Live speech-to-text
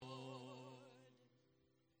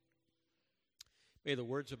May the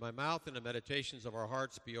words of my mouth and the meditations of our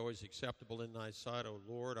hearts be always acceptable in thy sight, O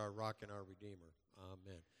Lord, our rock and our redeemer.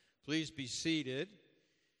 Amen. Please be seated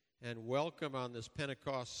and welcome on this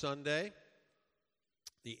Pentecost Sunday,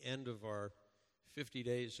 the end of our 50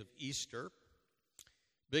 days of Easter.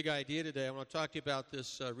 Big idea today. I want to talk to you about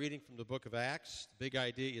this reading from the book of Acts. The big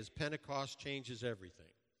idea is Pentecost changes everything.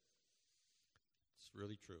 It's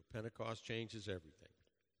really true. Pentecost changes everything.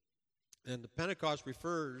 And the Pentecost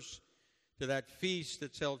refers to that feast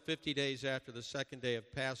that's held 50 days after the second day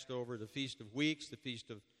of Passover, the Feast of Weeks, the Feast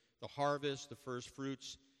of the Harvest, the first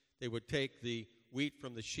fruits. They would take the wheat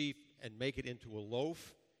from the sheaf and make it into a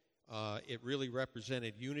loaf. It really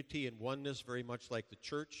represented unity and oneness, very much like the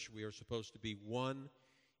church. We are supposed to be one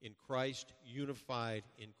in Christ, unified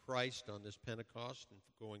in Christ on this Pentecost and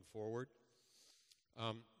going forward.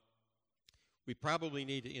 We probably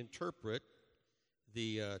need to interpret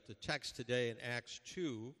the text today in Acts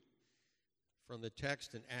 2 from the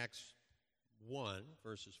text in Acts 1,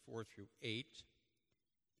 verses 4 through 8.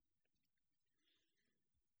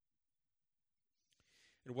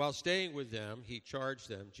 And while staying with them, he charged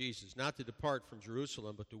them, Jesus, not to depart from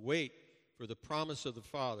Jerusalem, but to wait for the promise of the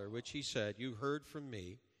Father, which he said, "You heard from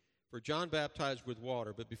me. For John baptized with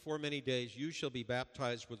water, but before many days you shall be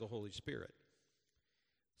baptized with the Holy Spirit."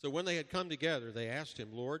 So when they had come together, they asked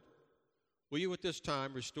him, "Lord, will you at this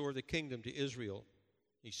time restore the kingdom to Israel?"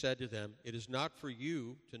 He said to them, "It is not for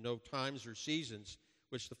you to know times or seasons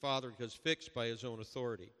which the Father has fixed by his own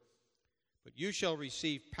authority. But you shall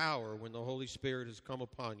receive power when the Holy Spirit has come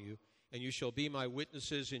upon you, and you shall be my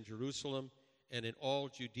witnesses in Jerusalem and in all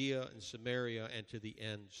Judea and Samaria and to the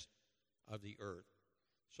ends of the earth."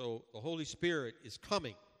 So the Holy Spirit is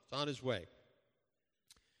coming. It's on his way.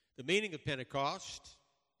 The meaning of Pentecost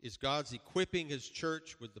is God's equipping his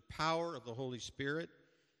church with the power of the Holy Spirit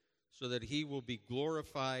so that he will be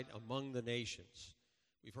glorified among the nations.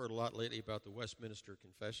 We've heard a lot lately about the Westminster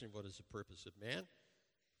Confession. What is the purpose of man?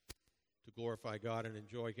 To glorify God and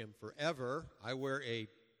enjoy him forever. I wear a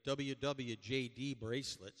WWJD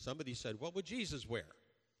bracelet. Somebody said, "What would Jesus wear?"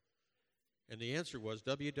 And the answer was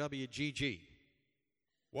WWGG.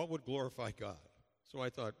 What would glorify God? So I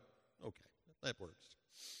thought, okay, that works.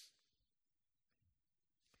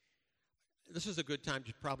 This is a good time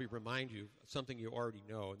to probably remind you of something you already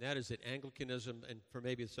know, and that is that Anglicanism, and for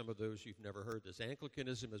maybe some of those you've never heard this,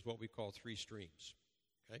 Anglicanism is what we call three streams.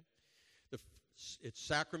 Okay, it's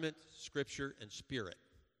sacrament, scripture, and spirit.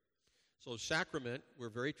 So sacrament, we're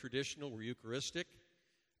very traditional, we're Eucharistic.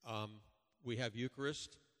 We have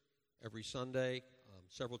Eucharist every Sunday,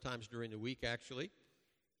 several times during the week actually,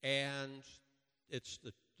 and it's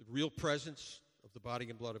the real presence of the body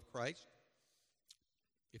and blood of Christ.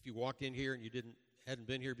 If you walked in here and you hadn't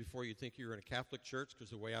been here before, you'd think you were in a Catholic church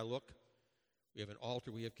because the way I look. We have an altar,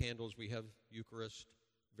 we have candles, we have Eucharist,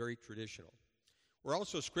 very traditional. We're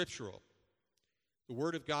also scriptural. The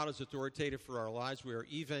Word of God is authoritative for our lives. We are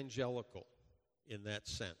evangelical in that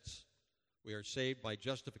sense. We are saved by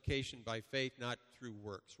justification by faith, not through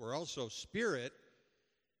works. We're also spirit,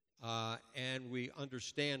 and we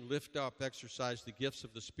understand, lift up, exercise the gifts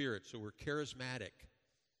of the Spirit. So we're charismatic.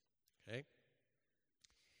 Okay?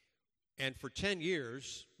 And for 10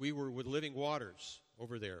 years, we were with Living Waters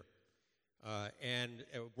over there, and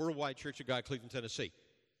Worldwide Church of God, Cleveland, Tennessee.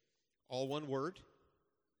 All one word.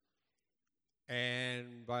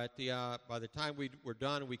 And by the time we were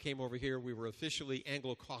done and we came over here, we were officially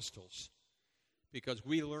Anglo-Costals because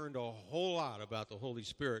we learned a whole lot about the Holy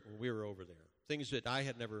Spirit when we were over there. Things that I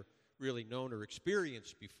had never really known or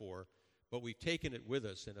experienced before, but we've taken it with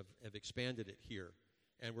us and have expanded it here.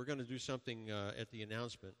 And we're going to do something at the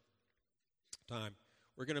announcement time.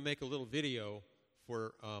 We're going to make a little video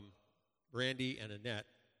for Brandy and Annette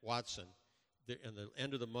Watson. At the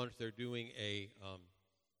end of the month, they're being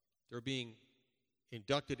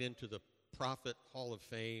inducted into the Prophet Hall of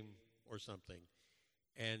Fame or something,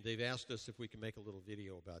 and they've asked us if we can make a little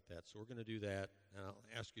video about that. So we're going to do that, and I'll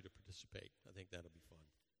ask you to participate. I think that'll be fun.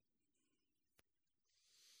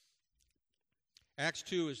 Acts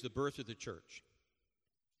 2 is the birth of the church.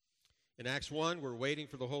 In Acts 1, we're waiting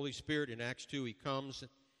for the Holy Spirit. In Acts 2, he comes.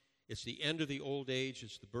 It's the end of the old age.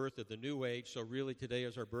 It's the birth of the new age. So really today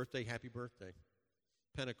is our birthday. Happy birthday.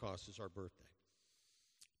 Pentecost is our birthday.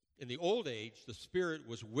 In the old age, the Spirit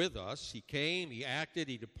was with us. He came, he acted,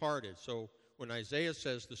 he departed. So when Isaiah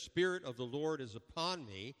says, "The Spirit of the Lord is upon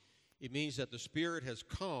me," it means that the Spirit has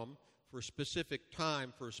come for a specific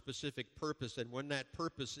time, for a specific purpose. And when that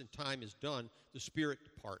purpose and time is done, the Spirit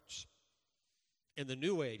departs. In the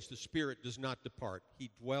new age, the Spirit does not depart. He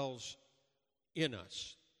dwells in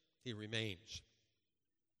us. He remains.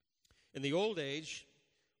 In the old age,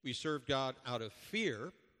 we serve God out of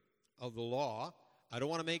fear of the law. I don't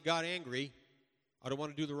want to make God angry. I don't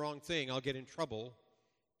want to do the wrong thing. I'll get in trouble.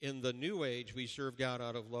 In the New Age, we serve God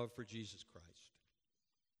out of love for Jesus Christ.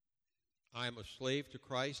 I am a slave to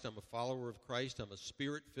Christ. I'm a follower of Christ. I'm a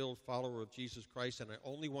spirit-filled follower of Jesus Christ, and I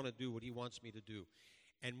only want to do what he wants me to do.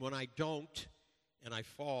 And when I don't, and I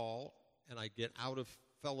fall, and I get out of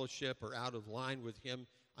fellowship or out of line with him,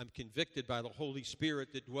 I'm convicted by the Holy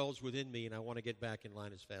Spirit that dwells within me, and I want to get back in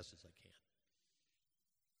line as fast as I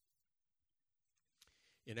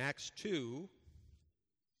can. In Acts 2,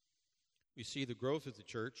 we see the growth of the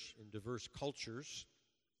church in diverse cultures.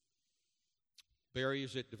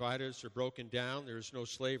 Barriers that divide us are broken down. There is no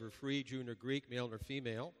slave or free, Jew nor Greek, male nor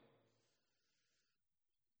female.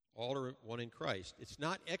 All are one in Christ. It's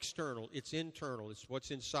not external, it's internal. It's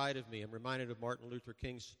what's inside of me. I'm reminded of Martin Luther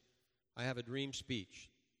King's I have a dream speech.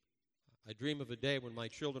 I dream of a day when my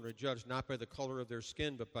children are judged not by the color of their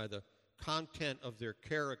skin, but by the content of their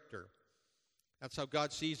character. That's how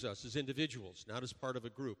God sees us, as individuals, not as part of a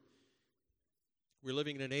group. We're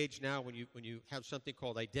living in an age now when you have something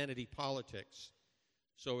called identity politics.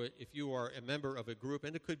 So if you are a member of a group,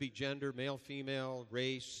 and it could be gender, male, female,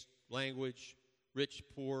 race, language, rich,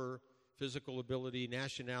 poor, physical ability,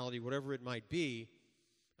 nationality, whatever it might be,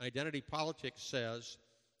 identity politics says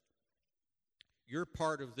you're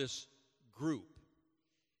part of this group.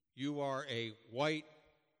 You are a white,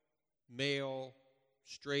 male,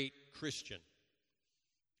 straight Christian.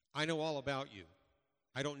 I know all about you.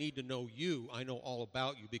 I don't need to know you. I know all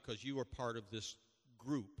about you because you are part of this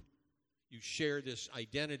group. You share this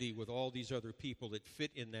identity with all these other people that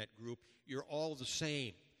fit in that group. You're all the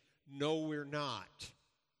same. No, we're not.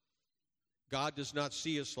 God does not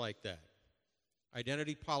see us like that.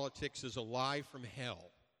 Identity politics is a lie from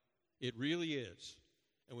hell. It really is.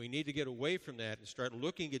 And we need to get away from that and start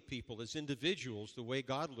looking at people as individuals the way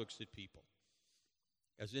God looks at people,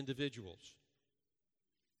 as individuals.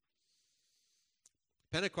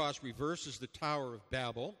 Pentecost reverses the Tower of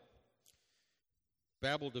Babel.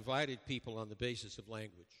 Babel divided people on the basis of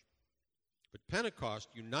language. But Pentecost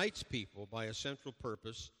unites people by a central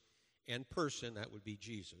purpose and person, that would be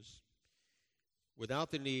Jesus,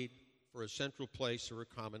 without the need for a central place or a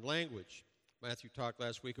common language. Matthew talked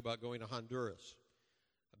last week about going to Honduras.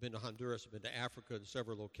 I've been to Honduras, I've been to Africa in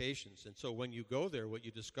several locations. And so when you go there, what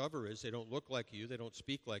you discover is they don't look like you, they don't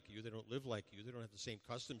speak like you, they don't live like you, they don't have the same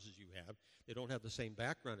customs as you have, they don't have the same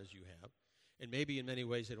background as you have, and maybe in many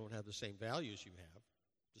ways they don't have the same values you have,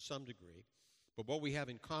 to some degree. But what we have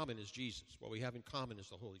in common is Jesus. What we have in common is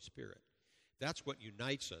the Holy Spirit. That's what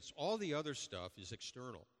unites us. All the other stuff is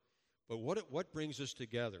external. But what brings us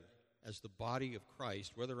together as the body of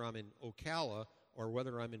Christ, whether I'm in Ocala or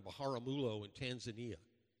whether I'm in Biharamulo in Tanzania,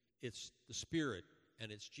 it's the Spirit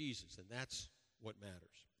and it's Jesus, and that's what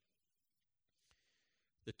matters.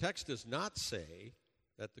 The text does not say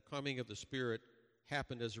that the coming of the Spirit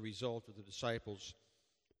happened as a result of the disciples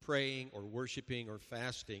praying or worshiping or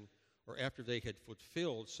fasting or after they had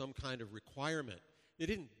fulfilled some kind of requirement. They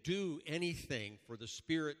didn't do anything for the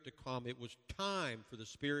Spirit to come. It was time for the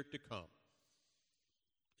Spirit to come.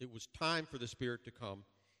 It was time for the Spirit to come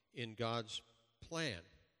in God's plan.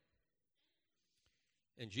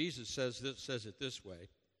 And Jesus says it this way.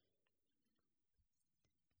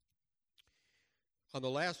 On the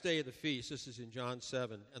last day of the feast, this is in John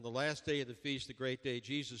 7, and the last day of the feast, the great day,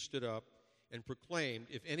 Jesus stood up and proclaimed,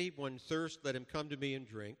 "If anyone thirst, let him come to me and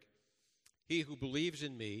drink. He who believes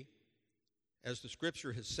in me, as the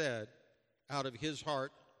Scripture has said, out of his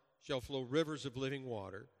heart shall flow rivers of living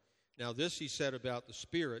water." Now this he said about the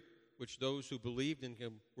Spirit, which those who believed in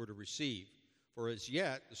him were to receive. For as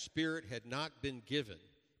yet the Spirit had not been given,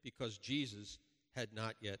 because Jesus had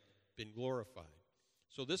not yet been glorified.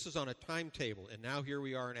 So this is on a timetable, and now here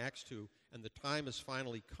we are in Acts 2, and the time has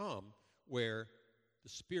finally come where the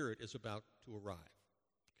Spirit is about to arrive.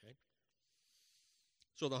 Okay?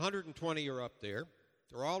 So the 120 are up there.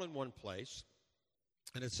 They're all in one place.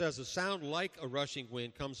 And it says, a sound like a rushing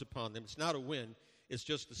wind comes upon them. It's not a wind, it's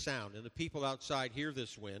just the sound. And the people outside hear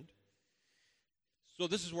this wind. So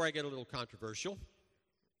this is where I get a little controversial.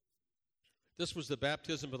 This was the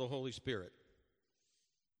baptism of the Holy Spirit.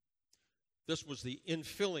 This was the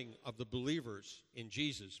infilling of the believers in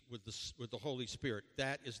Jesus with the Holy Spirit.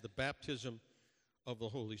 That is the baptism of the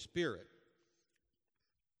Holy Spirit.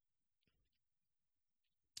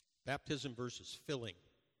 Baptism versus filling.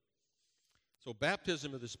 So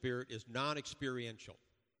baptism of the Spirit is non-experiential.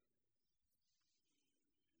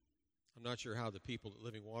 I'm not sure how the people at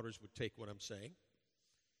Living Waters would take what I'm saying.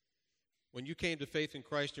 When you came to faith in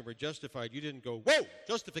Christ and were justified, you didn't go, whoa,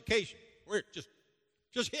 justification.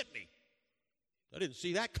 Just hit me. I didn't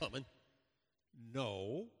see that coming.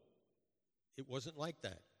 No, it wasn't like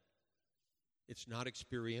that. It's not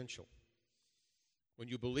experiential. When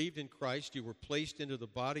you believed in Christ, you were placed into the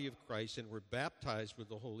body of Christ and were baptized with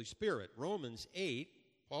the Holy Spirit. Romans 8,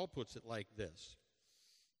 Paul puts it like this.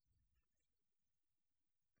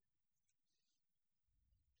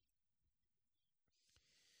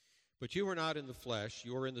 But you are not in the flesh,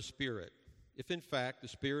 you are in the Spirit. If in fact the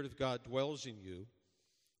Spirit of God dwells in you,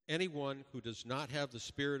 anyone who does not have the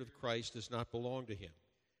Spirit of Christ does not belong to him.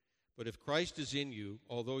 But if Christ is in you,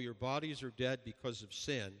 although your bodies are dead because of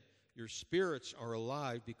sin, your spirits are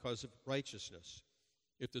alive because of righteousness.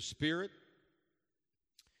 If the Spirit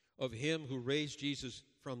of him who raised Jesus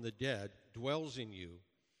from the dead dwells in you,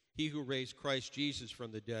 he who raised Christ Jesus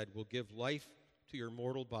from the dead will give life to your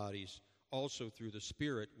mortal bodies also through the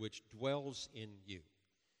Spirit which dwells in you.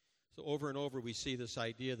 So over and over we see this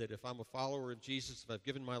idea that if I'm a follower of Jesus, if I've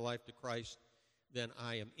given my life to Christ, then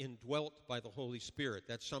I am indwelt by the Holy Spirit.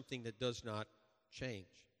 That's something that does not change.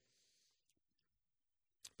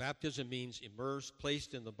 Baptism means immersed,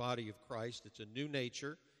 placed in the body of Christ. It's a new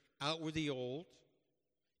nature, out with the old,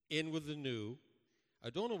 in with the new. I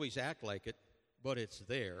don't always act like it, but it's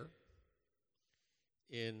there.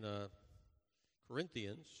 In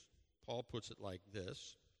Corinthians, Paul puts it like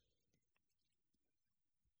this.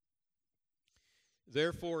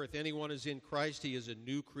 Therefore, if anyone is in Christ, he is a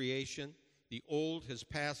new creation. The old has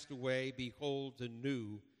passed away. Behold, the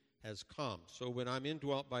new has come. So when I'm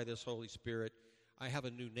indwelt by this Holy Spirit, I have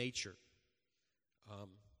a new nature.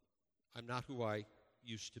 I'm not who I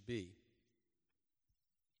used to be.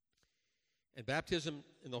 And baptism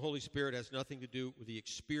in the Holy Spirit has nothing to do with the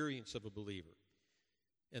experience of a believer.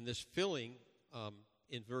 And this filling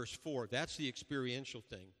in verse 4, that's the experiential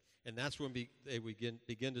thing. And that's when they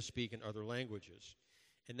begin to speak in other languages.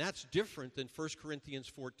 And that's different than 1 Corinthians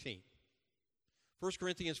 14. 1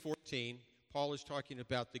 Corinthians 14, Paul is talking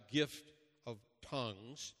about the gift of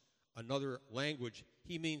tongues, another language.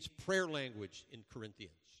 He means prayer language in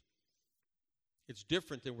Corinthians. It's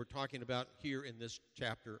different than we're talking about here in this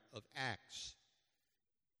chapter of Acts.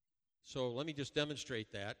 So let me just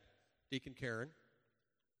demonstrate that. Deacon Karen.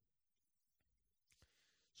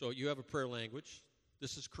 So you have a prayer language.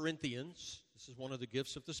 This is Corinthians. This is one of the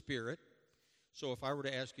gifts of the Spirit. So if I were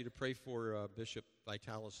to ask you to pray for Bishop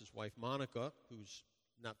Vitalis' wife, Monica, who's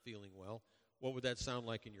not feeling well, what would that sound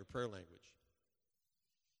like in your prayer language?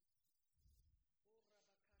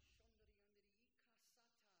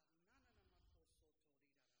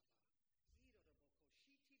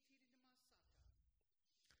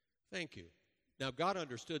 Thank you. Now, God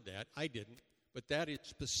understood that. I didn't. But that is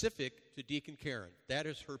specific to Deacon Karen. That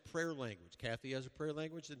is her prayer language. Kathy has a prayer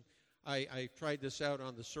language, and I tried this out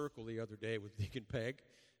on the circle the other day with Deacon Peg,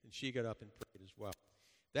 and she got up and prayed as well.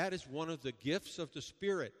 That is one of the gifts of the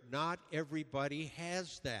Spirit. Not everybody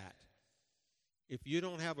has that. If you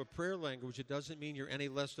don't have a prayer language, it doesn't mean you're any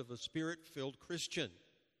less of a Spirit-filled Christian.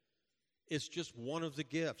 It's just one of the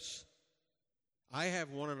gifts. I have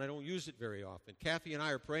one, and I don't use it very often. Kathy and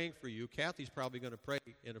I are praying for you. Kathy's probably going to pray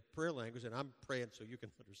in a prayer language, and I'm praying so you can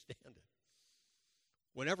understand it.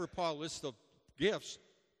 Whenever Paul lists the gifts,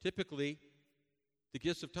 typically the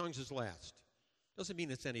gifts of tongues is last. Doesn't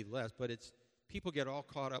mean it's any less, but it's people get all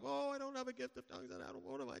caught up. Oh, I don't have a gift of tongues, and I don't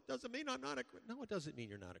want to. Doesn't mean I'm not a Christian. No, it doesn't mean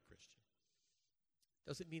you're not a Christian.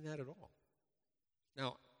 Doesn't mean that at all.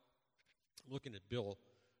 Now, I'm looking at Bill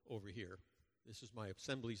over here. This is my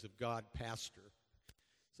Assemblies of God pastor.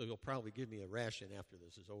 So he'll probably give me a ration after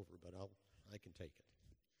this is over, but I can take it.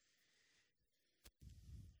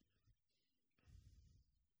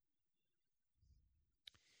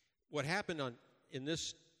 What happened in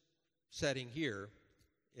this setting here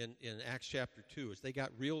in Acts chapter 2 is they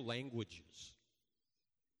got real languages.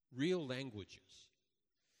 Real languages.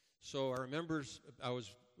 So I remember I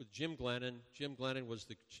was with Jim Glennon. Jim Glennon was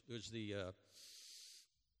the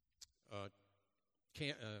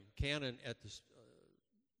canon at the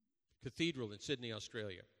cathedral in Sydney,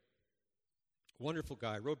 Australia. Wonderful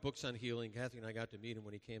guy. Wrote books on healing. Kathy and I got to meet him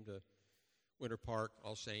when he came to Winter Park,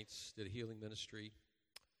 All Saints, did a healing ministry.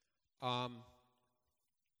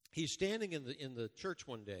 He's standing in the church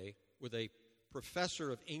one day with a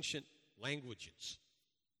professor of ancient languages.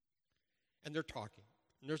 And they're talking.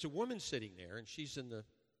 And there's a woman sitting there, and she's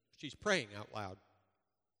praying out loud.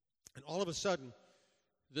 And all of a sudden,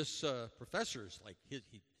 this professor is like, his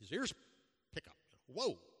ears pick up.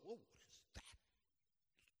 Whoa, what is that?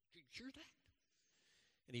 Did you hear that?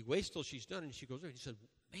 And he waits till she's done, and she goes over and he said,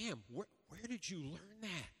 ma'am, where did you learn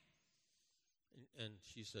that? And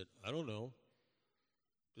she said, I don't know.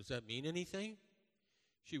 Does that mean anything?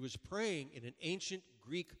 She was praying in an ancient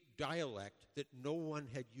Greek dialect that no one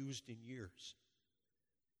had used in years.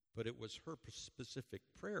 But it was her specific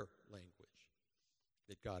prayer language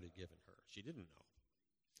that God had given her. She didn't know.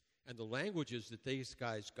 And the languages that these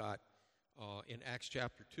guys got in Acts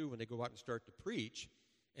chapter 2 when they go out and start to preach,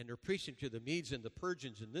 and they're preaching to the Medes and the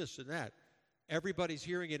Persians and this and that, everybody's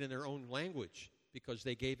hearing it in their own language because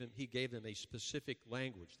he gave them a specific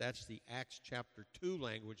language. That's the Acts chapter 2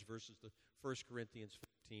 language versus the 1 Corinthians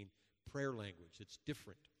 15 prayer language. It's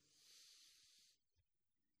different.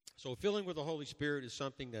 So filling with the Holy Spirit is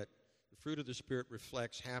something that the fruit of the Spirit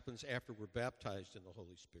reflects, happens after we're baptized in the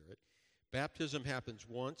Holy Spirit. Baptism happens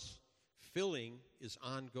once. Filling is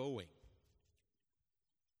ongoing.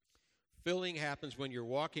 Filling happens when you're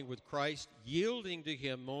walking with Christ, yielding to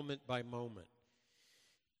Him moment by moment.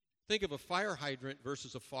 Think of a fire hydrant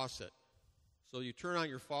versus a faucet. So you turn on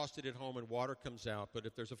your faucet at home and water comes out, but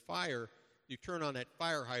if there's a fire, you turn on that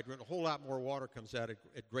fire hydrant, a whole lot more water comes out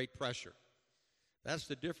at great pressure. That's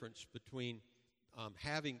the difference between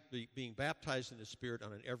being baptized in the Spirit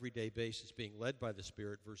on an everyday basis, being led by the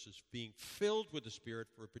Spirit, versus being filled with the Spirit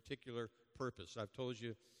for a particular purpose. I've told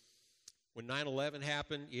you, when 9/11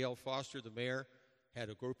 happened, E.L. Foster, the mayor, had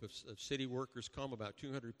a group of city workers come, about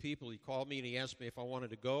 200 people. He called me and he asked me if I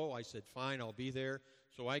wanted to go. I said, fine, I'll be there.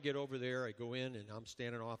 So I get over there, I go in, and I'm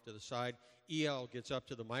standing off to the side. E.L. gets up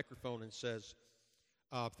to the microphone and says,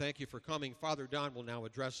 thank you for coming. Father Don will now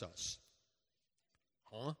address us.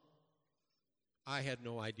 Huh? I had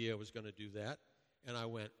no idea I was going to do that. And I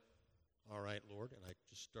went, all right, Lord. And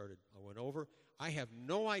I went over. I have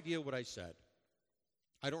no idea what I said.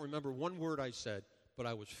 I don't remember one word I said, but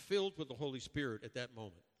I was filled with the Holy Spirit at that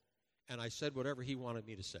moment. And I said whatever He wanted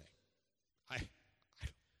me to say. I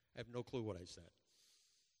have no clue what I said.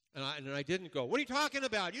 And I didn't go, what are you talking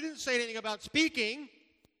about? You didn't say anything about speaking.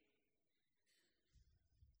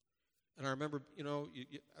 And I remember,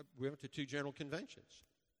 we went to 2 general conventions.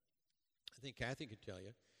 I think Kathy could tell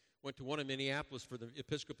you. Went to one in Minneapolis for the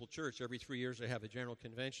Episcopal Church. Every 3 years they have a general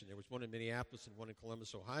convention. There was one in Minneapolis and one in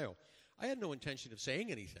Columbus, Ohio. I had no intention of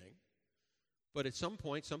saying anything. But at some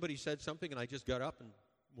point, somebody said something, and I just got up and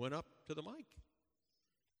went up to the mic.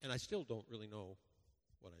 And I still don't really know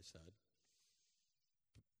what I said.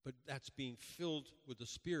 But that's being filled with the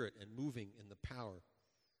Spirit and moving in the power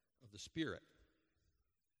of the Spirit.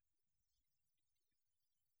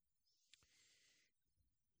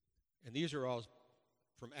 And these are all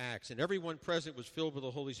from Acts. And everyone present was filled with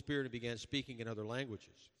the Holy Spirit and began speaking in other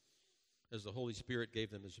languages, as the Holy Spirit gave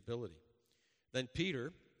them his ability. Then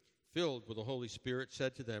Peter, filled with the Holy Spirit,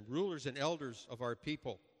 said to them, rulers and elders of our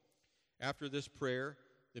people. After this prayer,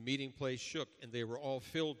 the meeting place shook, and they were all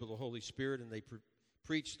filled with the Holy Spirit, and they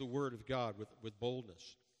preached the word of God with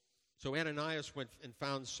boldness. So Ananias went and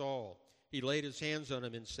found Saul. He laid his hands on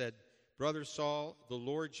him and said, Brother Saul, the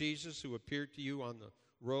Lord Jesus, who appeared to you on the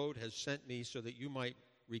road, has sent me so that you might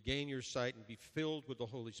regain your sight and be filled with the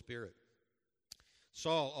Holy Spirit.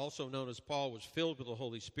 Saul, also known as Paul, was filled with the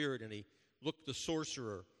Holy Spirit, and he looked the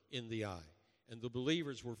sorcerer in the eye. And the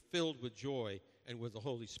believers were filled with joy and with the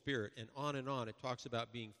Holy Spirit. And on it talks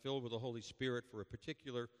about being filled with the Holy Spirit for a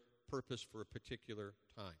particular purpose, for a particular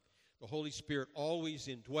time. The Holy Spirit always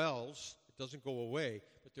indwells. It doesn't go away,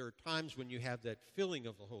 but there are times when you have that filling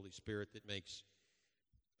of the Holy Spirit that makes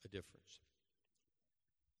a difference.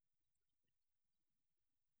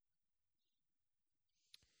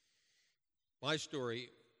 My story,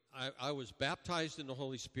 I was baptized in the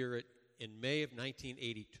Holy Spirit in May of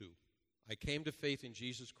 1982. I came to faith in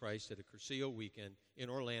Jesus Christ at a Cursillo weekend in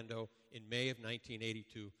Orlando in May of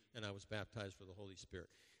 1982, and I was baptized with the Holy Spirit.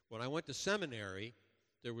 When I went to seminary,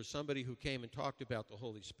 there was somebody who came and talked about the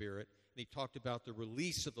Holy Spirit, and he talked about the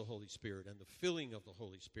release of the Holy Spirit and the filling of the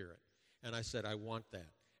Holy Spirit. And I said, I want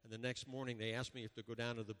that. And the next morning, they asked me if to go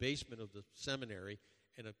down to the basement of the seminary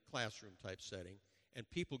in a classroom-type setting. And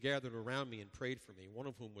people gathered around me and prayed for me, one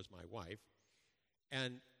of whom was my wife.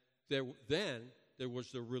 And then there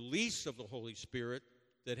was the release of the Holy Spirit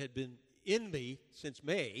that had been in me since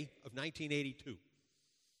May of 1982.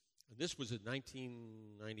 And this was in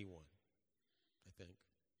 1991, I think.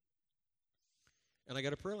 And I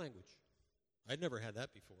got a prayer language. I'd never had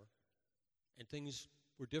that before. And things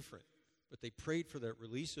were different. But they prayed for that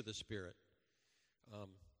release of the Spirit. And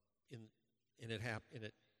it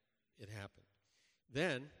happened.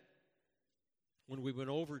 Then, when we went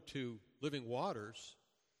over to Living Waters,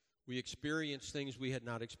 we experienced things we had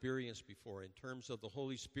not experienced before in terms of the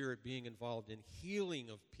Holy Spirit being involved in healing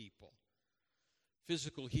of people,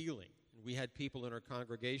 physical healing. And we had people in our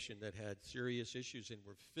congregation that had serious issues and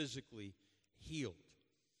were physically healed,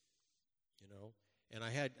 And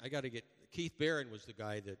I got to get Keith Barron was the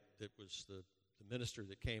guy that was the minister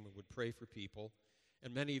that came and would pray for people.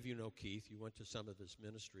 And many of you know Keith. You went to some of this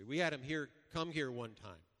ministry. We had him come here one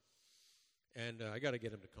time. And I got to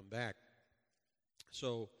get him to come back.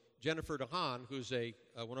 So Jennifer DeHaan, who's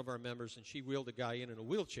one of our members, and she wheeled a guy in a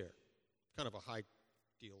wheelchair, kind of a high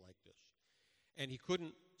deal like this. And he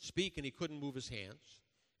couldn't speak and he couldn't move his hands.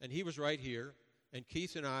 And he was right here. And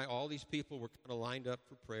Keith and I, all these people were kind of lined up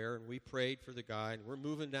for prayer, and we prayed for the guy, and we're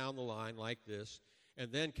moving down the line like this.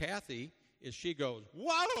 And then Kathy, she goes,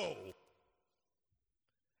 "Whoa!"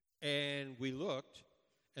 And we looked,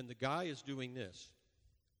 and the guy is doing this.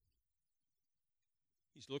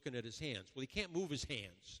 He's looking at his hands. Well, he can't move his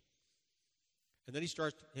hands. And then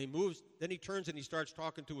he moves, then he turns and he starts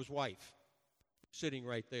talking to his wife, sitting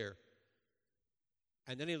right there.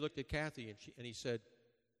 And then he looked at Kathy, and he said,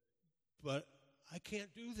 "But I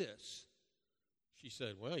can't do this." She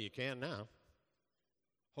said, "Well, you can now.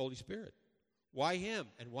 Holy Spirit." Why him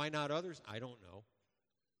and why not others? I don't know.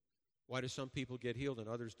 Why do some people get healed and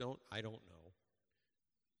others don't? I don't know.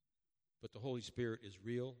 But the Holy Spirit is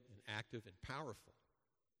real and active and powerful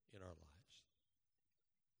in our lives.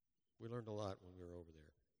 We learned a lot when we were over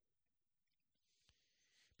there.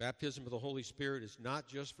 Baptism of the Holy Spirit is not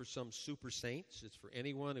just for some super saints. It's for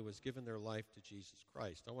anyone who has given their life to Jesus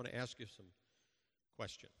Christ. I want to ask you some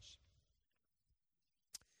questions.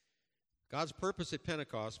 God's purpose at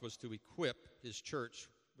Pentecost was to equip his church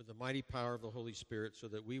with the mighty power of the Holy Spirit so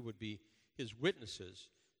that we would be his witnesses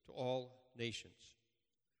to all nations,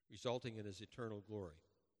 resulting in his eternal glory.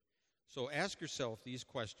 So ask yourself these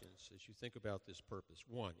questions as you think about this purpose.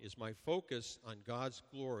 1, is my focus on God's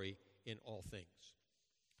glory in all things?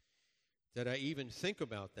 Did I even think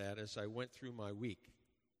about that as I went through my week?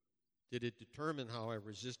 Did it determine how I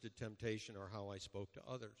resisted temptation or how I spoke to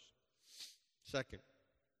others? 2nd,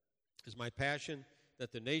 is my passion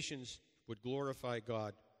that the nations would glorify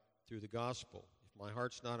God through the gospel? If my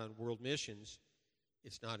heart's not on world missions,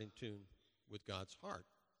 it's not in tune with God's heart.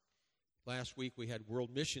 Last week we had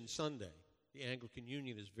World Mission Sunday. The Anglican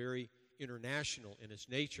Union is very international in its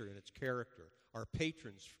nature and its character. Our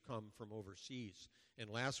patrons come from overseas. And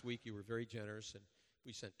last week you were very generous, and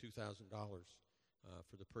we sent $2,000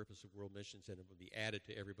 for the purpose of world missions, and it will be added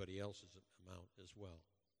to everybody else's amount as well.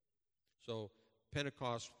 So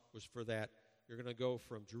Pentecost was for that. You're going to go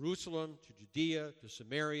from Jerusalem to Judea to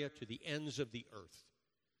Samaria to the ends of the earth.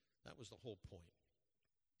 That was the whole point.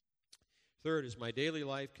 3rd, is my daily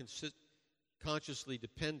life consciously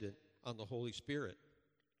dependent on the Holy Spirit?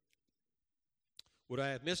 Would I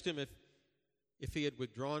have missed him if he had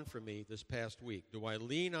withdrawn from me this past week? Do I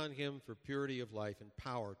lean on him for purity of life and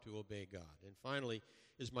power to obey God? And finally,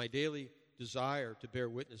 is my daily desire to bear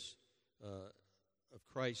witness of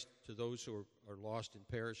Christ to those who are lost and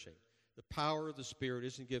perishing? The power of the Spirit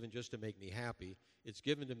isn't given just to make me happy. It's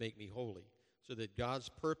given to make me holy. So that God's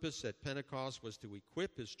purpose at Pentecost was to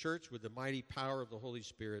equip his church with the mighty power of the Holy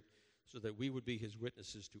Spirit so that we would be his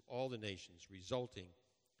witnesses to all the nations, resulting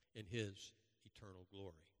in his eternal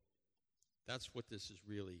glory. That's what this is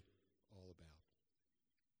really all about.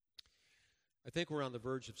 I think we're on the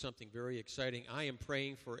verge of something very exciting. I am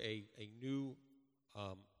praying for a new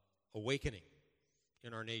awakening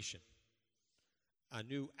in our nation, a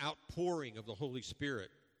new outpouring of the Holy Spirit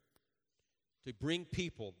to bring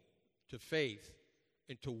people to faith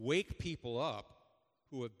and to wake people up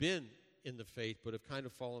who have been in the faith but have kind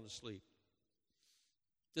of fallen asleep.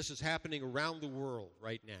 This is happening around the world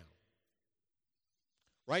right now.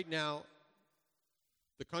 Right now,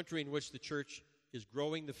 the country in which the church is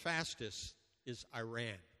growing the fastest is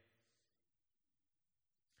Iran.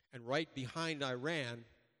 And right behind Iran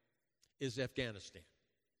is Afghanistan.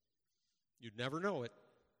 You'd never know it,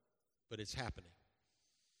 but it's happening.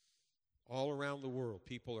 All around the world,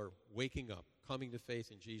 people are waking up, coming to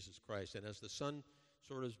faith in Jesus Christ. And as the sun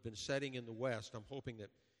sort of has been setting in the west, I'm hoping that,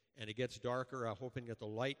 and it gets darker, I'm hoping that the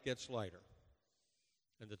light gets lighter,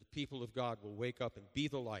 and that the people of God will wake up and be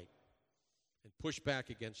the light and push back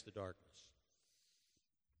against the darkness.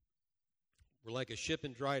 We're like a ship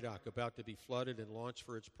in dry dock about to be flooded and launched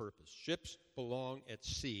for its purpose. Ships belong at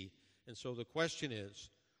sea, and so the question is,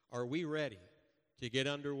 are we ready to get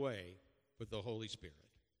underway with the Holy Spirit?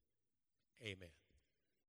 Amen.